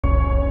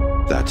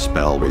That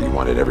spell where you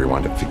wanted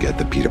everyone to forget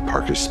that Peter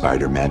Parker's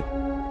Spider-Man.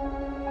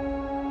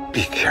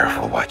 Be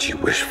careful what you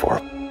wish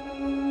for.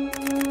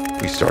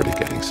 We started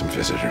getting some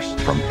visitors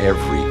from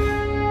every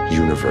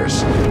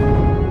universe.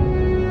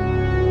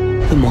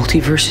 The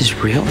multiverse is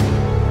real?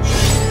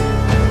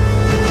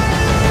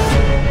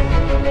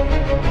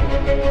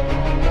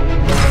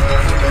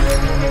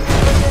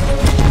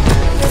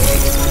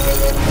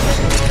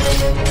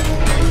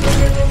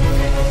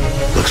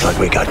 Looks like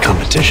we got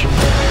competition.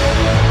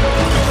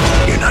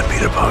 You're not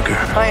Peter Parker.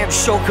 I am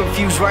so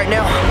confused right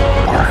now.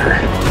 Parker,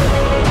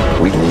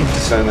 we need to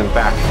send them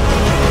back.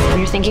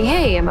 You're thinking,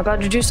 hey, I'm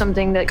about to do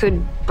something that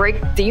could break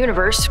the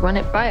universe. Run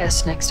it by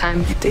us next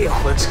time. Deal.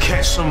 Let's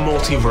catch some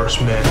multiverse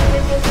men.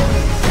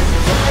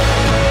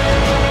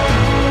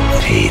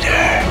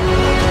 Peter,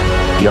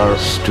 you're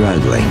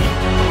struggling.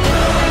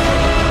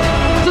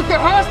 Look, there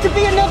has to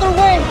be another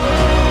way!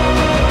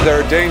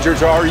 They're a danger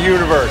to our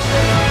universe.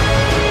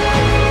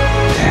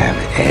 Have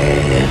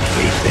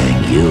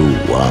everything you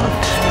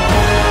want,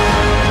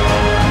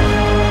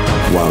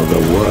 while the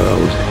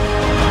world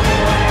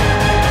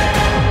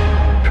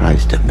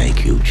tries to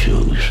make you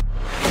choose.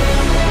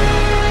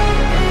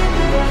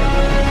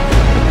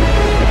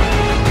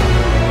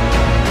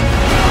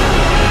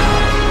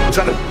 Is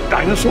that a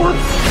dinosaur?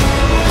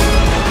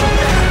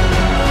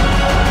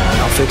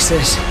 I'll fix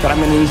this, but I'm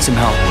gonna need some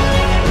help.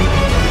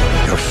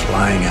 You're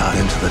flying out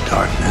into the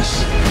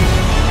darkness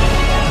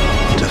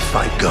to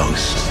fight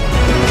ghosts.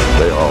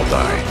 They all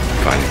die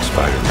fighting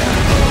Spider-Man.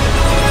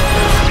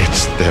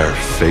 It's their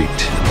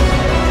fate.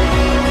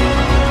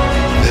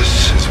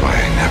 This is why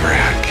I never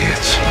had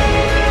kids.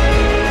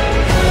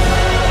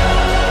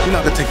 You're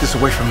not gonna take this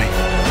away from me.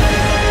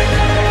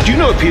 Do you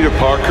know Peter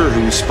Parker,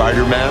 who's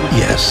Spider-Man?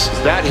 Yes.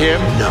 Is that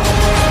him? No.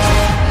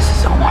 This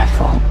is all my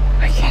fault.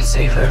 I can't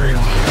save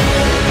everyone.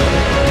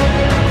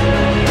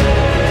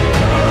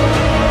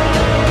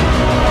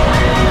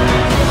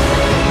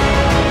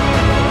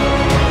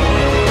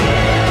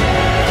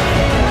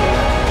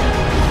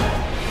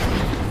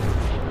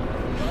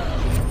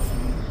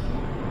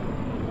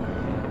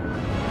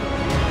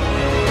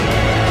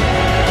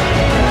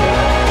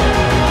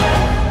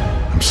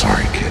 I'm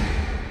sorry, kid.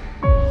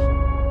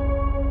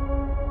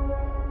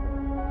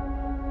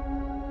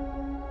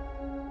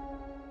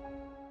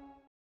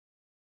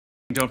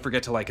 Don't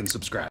forget to like and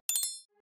subscribe.